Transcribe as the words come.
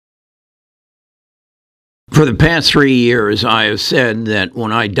For the past 3 years, I have said that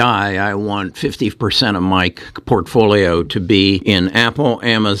when I die, I want 50% of my portfolio to be in Apple,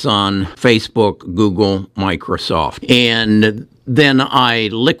 Amazon, Facebook, Google, Microsoft. And then I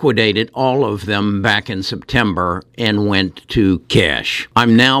liquidated all of them back in September and went to cash.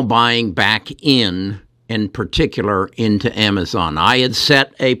 I'm now buying back in particular into Amazon. I had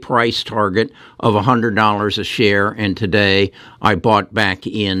set a price target of $100 a share, and today I bought back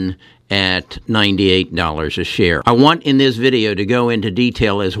in at $98 a share. I want in this video to go into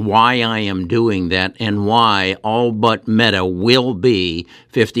detail as why I am doing that and why all but Meta will be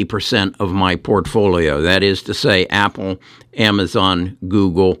 50% of my portfolio. That is to say, Apple, Amazon,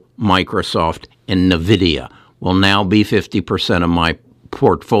 Google, Microsoft, and NVIDIA will now be 50% of my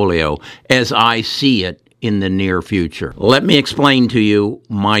portfolio as I see it in the near future. Let me explain to you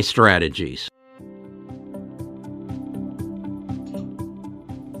my strategies.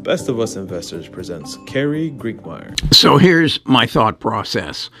 Best of Us Investors presents Kerry Griegmeier. So here's my thought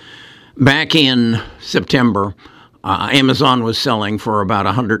process. Back in September, Amazon was selling for about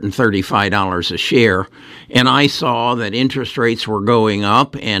 $135 a share, and I saw that interest rates were going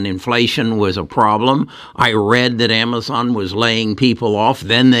up and inflation was a problem. I read that Amazon was laying people off.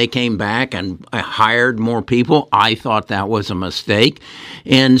 Then they came back and hired more people. I thought that was a mistake,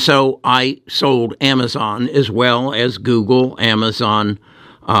 and so I sold Amazon as well as Google, Amazon,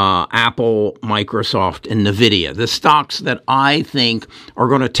 Apple, Microsoft, and NVIDIA, the stocks that I think are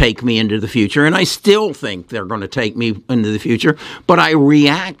going to take me into the future. And I still think they're going to take me into the future, but I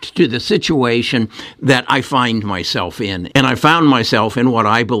react to the situation that I find myself in. And I found myself in what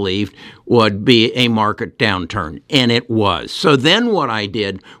I believed would be a market downturn, and it was. So then what I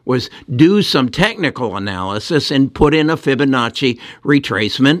did was do some technical analysis and put in a Fibonacci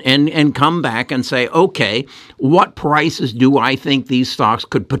retracement and come back and say, okay, what prices do I think these stocks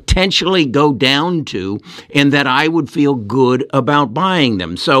could potentially go down to and that I would feel good about buying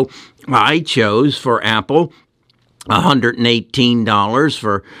them? So I chose for Apple $118,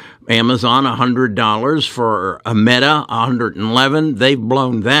 for Amazon $100, for Meta $111. They've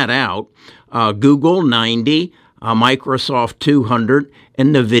blown that out. Google $90, Microsoft $200,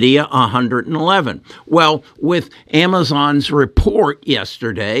 and NVIDIA $111. Well, with Amazon's report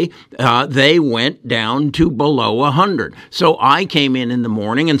yesterday, they went down to below 100. So I came in the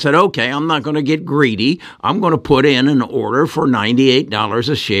morning and said, okay, I'm not going to get greedy. I'm going to put in an order for $98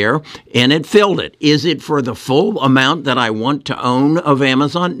 a share, and it filled it. Is it for the full amount that I want to own of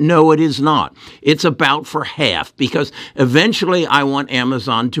Amazon? No, it is not. It's about for half, because eventually I want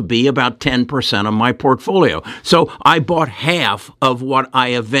Amazon to be about 10% of my portfolio. So I bought half of what I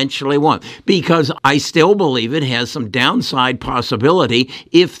eventually want, because I still believe it has some downside possibility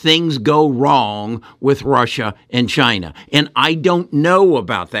if things go wrong with Russia and China. And I don't know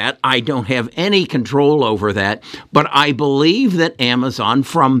about that. I don't have any control over that. But I believe that Amazon,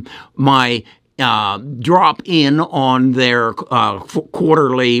 from my drop in on their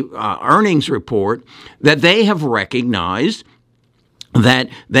quarterly earnings report, that they have recognized that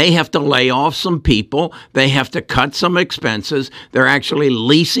they have to lay off some people, they have to cut some expenses, they're actually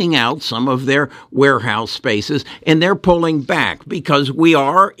leasing out some of their warehouse spaces, and they're pulling back because we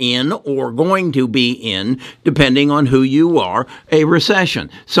are in, or going to be in, depending on who you are, a recession.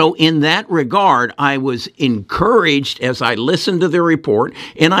 So in that regard, I was encouraged as I listened to the report,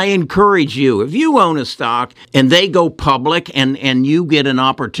 and I encourage you, if you own a stock and they go public and you get an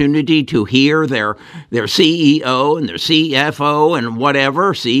opportunity to hear their CEO and their CFO and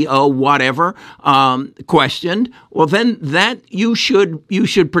whatever, CEO, whatever, questioned, well, then that you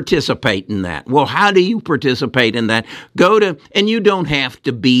should participate in that. Well, how do you participate in that? And you don't have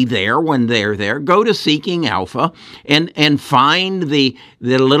to be there when they're there. Go to Seeking Alpha and find the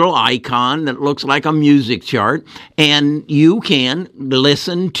little icon that looks like a music chart, and you can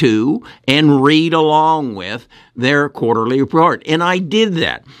listen to and read along with their quarterly report. And I did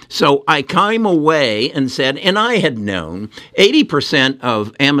that. So I came away and said, and I had known 80%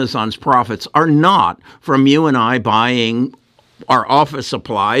 of Amazon's profits are not from you and I buying our office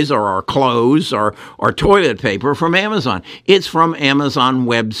supplies or our clothes or our toilet paper from Amazon. It's from Amazon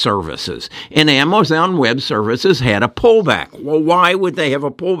Web Services. And Amazon Web Services had a pullback. Well, why would they have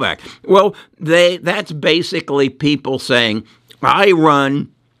a pullback? Well, that's basically people saying, I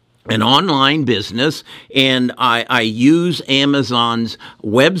run an online business, and I use Amazon's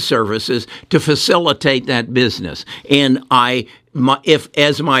web services to facilitate that business. And if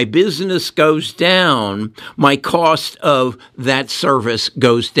as my business goes down, my cost of that service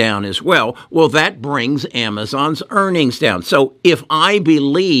goes down as well. Well, that brings Amazon's earnings down. So if I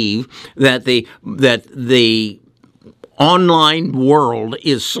believe that the online world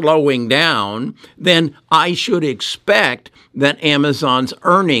is slowing down, then I should expect that Amazon's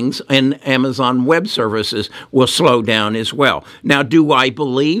earnings and Amazon Web Services will slow down as well. Now, do I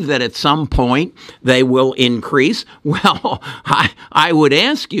believe that at some point they will increase? Well, I would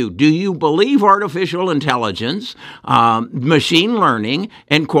ask you, do you believe artificial intelligence, machine learning,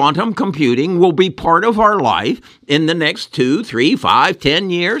 and quantum computing will be part of our life in the next 2, 3, 5, 10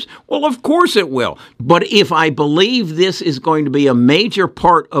 years? Well, of course it will. But if I believe this is going to be a major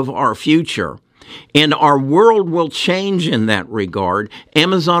part of our future, and our world will change in that regard,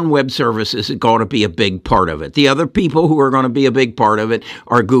 Amazon Web Services is going to be a big part of it. The other people who are going to be a big part of it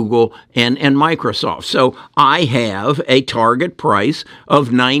are Google and Microsoft. So I have a target price of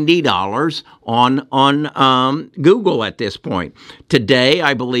 $90 on Google at this point. Today,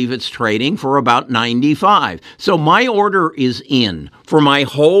 I believe it's trading for about $95. So my order is in. For my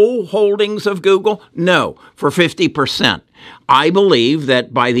whole holdings of Google, no, for 50%. I believe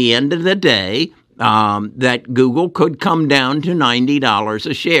that by the end of the day, that Google could come down to $90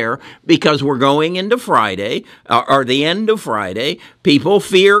 a share because we're going into Friday, or the end of Friday.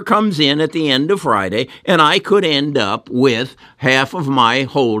 Fear comes in at the end of Friday, and I could end up with half of my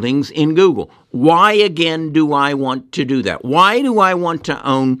holdings in Google. Why, again, do I want to do that? Why do I want to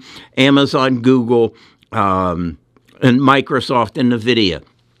own Amazon, Google, and Microsoft and NVIDIA?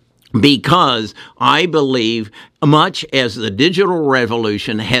 Because I believe, much as the digital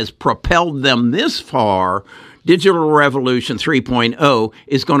revolution has propelled them this far, Digital Revolution 3.0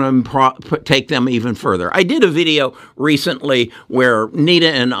 is going to take them even further. I did a video recently where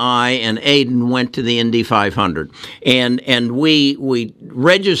Nita and I and Aiden went to the Indy 500, and we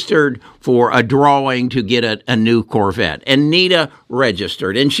registered for a drawing to get a new Corvette. And Nita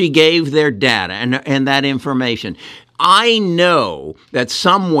registered, and she gave their data and that information. I know that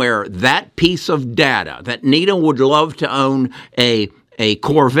somewhere that piece of data that Nita would love to own a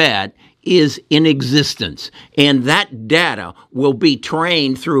Corvette is in existence. And that data will be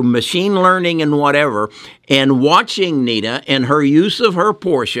trained through machine learning and whatever, and watching Nita and her use of her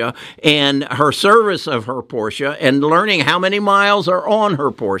Porsche and her service of her Porsche and learning how many miles are on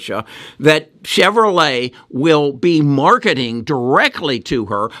her Porsche, that Chevrolet will be marketing directly to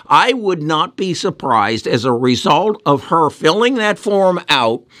her. I would not be surprised as a result of her filling that form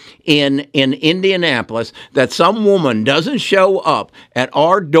out in Indianapolis that some woman doesn't show up at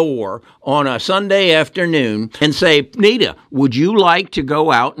our door on a Sunday afternoon and say, Nita, would you like to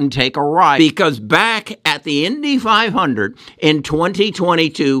go out and take a ride? Because back at the Indy 500 in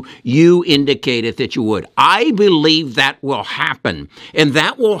 2022, you indicated that you would. I believe that will happen. And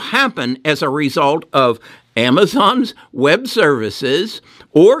that will happen as a result of Amazon's Web Services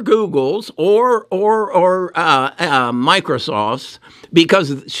or Google's or Microsoft's,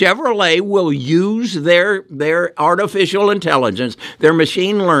 because Chevrolet will use their artificial intelligence, their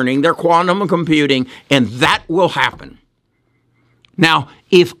machine learning, their quantum computing, and that will happen. Now,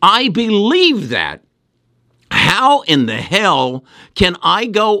 if I believe that, how in the hell can I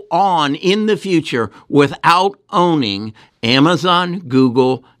go on in the future without owning Amazon,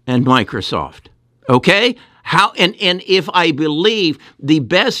 Google, and Microsoft? Okay? How and if I believe the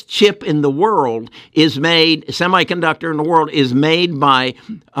best chip in the world is made, semiconductor in the world is made by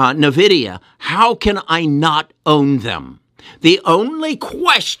NVIDIA, how can I not own them? The only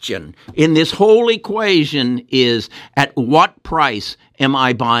question in this whole equation is, at what price am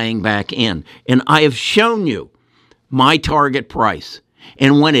I buying back in? And I have shown you my target price.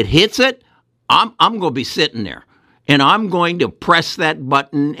 And when it hits it, I'm going to be sitting there. And I'm going to press that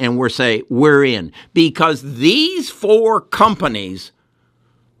button and we're in. Because these four companies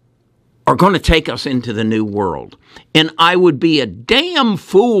are going to take us into the new world. And I would be a damn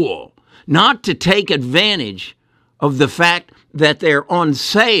fool not to take advantage of the fact that they're on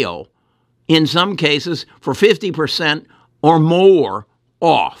sale, in some cases, for 50% or more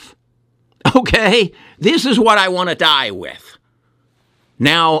off. Okay? This is what I want to die with.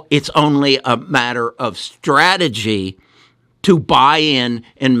 Now it's only a matter of strategy to buy in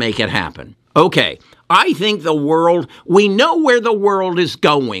and make it happen. Okay, I think we know where the world is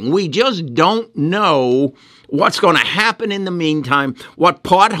going. We just don't know what's going to happen in the meantime, what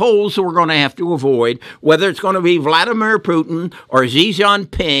potholes we're going to have to avoid, whether it's going to be Vladimir Putin or Xi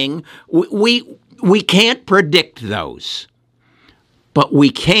Jinping. We can't predict those. But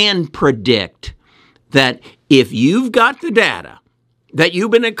we can predict that if you've got the data that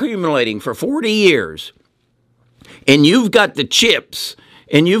you've been accumulating for 40 years, and you've got the chips,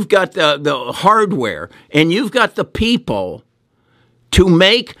 and you've got the hardware, and you've got the people to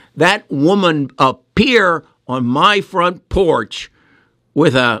make that woman appear on my front porch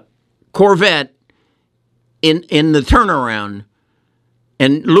with a Corvette in the turnaround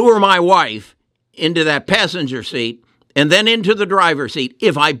and lure my wife into that passenger seat and then into the driver's seat,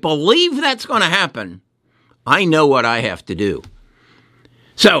 if I believe that's going to happen, I know what I have to do.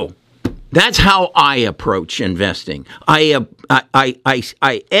 So that's how I approach investing. I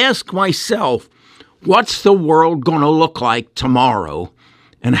ask myself, what's the world going to look like tomorrow,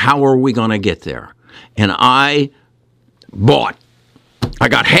 and how are we going to get there? And I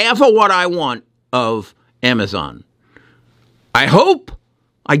got half of what I want of Amazon. I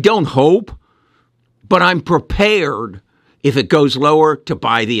don't hope, but I'm prepared if it goes lower to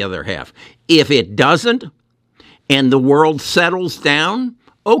buy the other half. If it doesn't and the world settles down,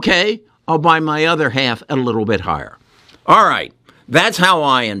 okay, I'll buy my other half a little bit higher. All right, that's how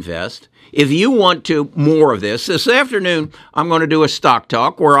I invest. If you want to more of this afternoon, I'm going to do a stock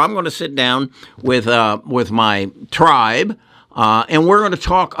talk where I'm going to sit down with my tribe, and we're going to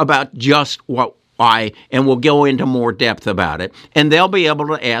talk about just what and we'll go into more depth about it, and they'll be able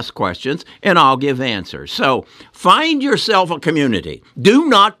to ask questions, and I'll give answers. So find yourself a community. Do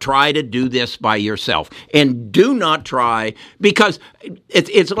not try to do this by yourself, and do not try, because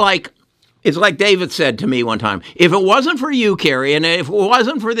it's like David said to me one time, if it wasn't for you, Carrie, and if it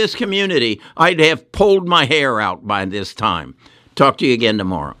wasn't for this community, I'd have pulled my hair out by this time. Talk to you again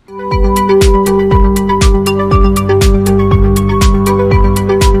tomorrow.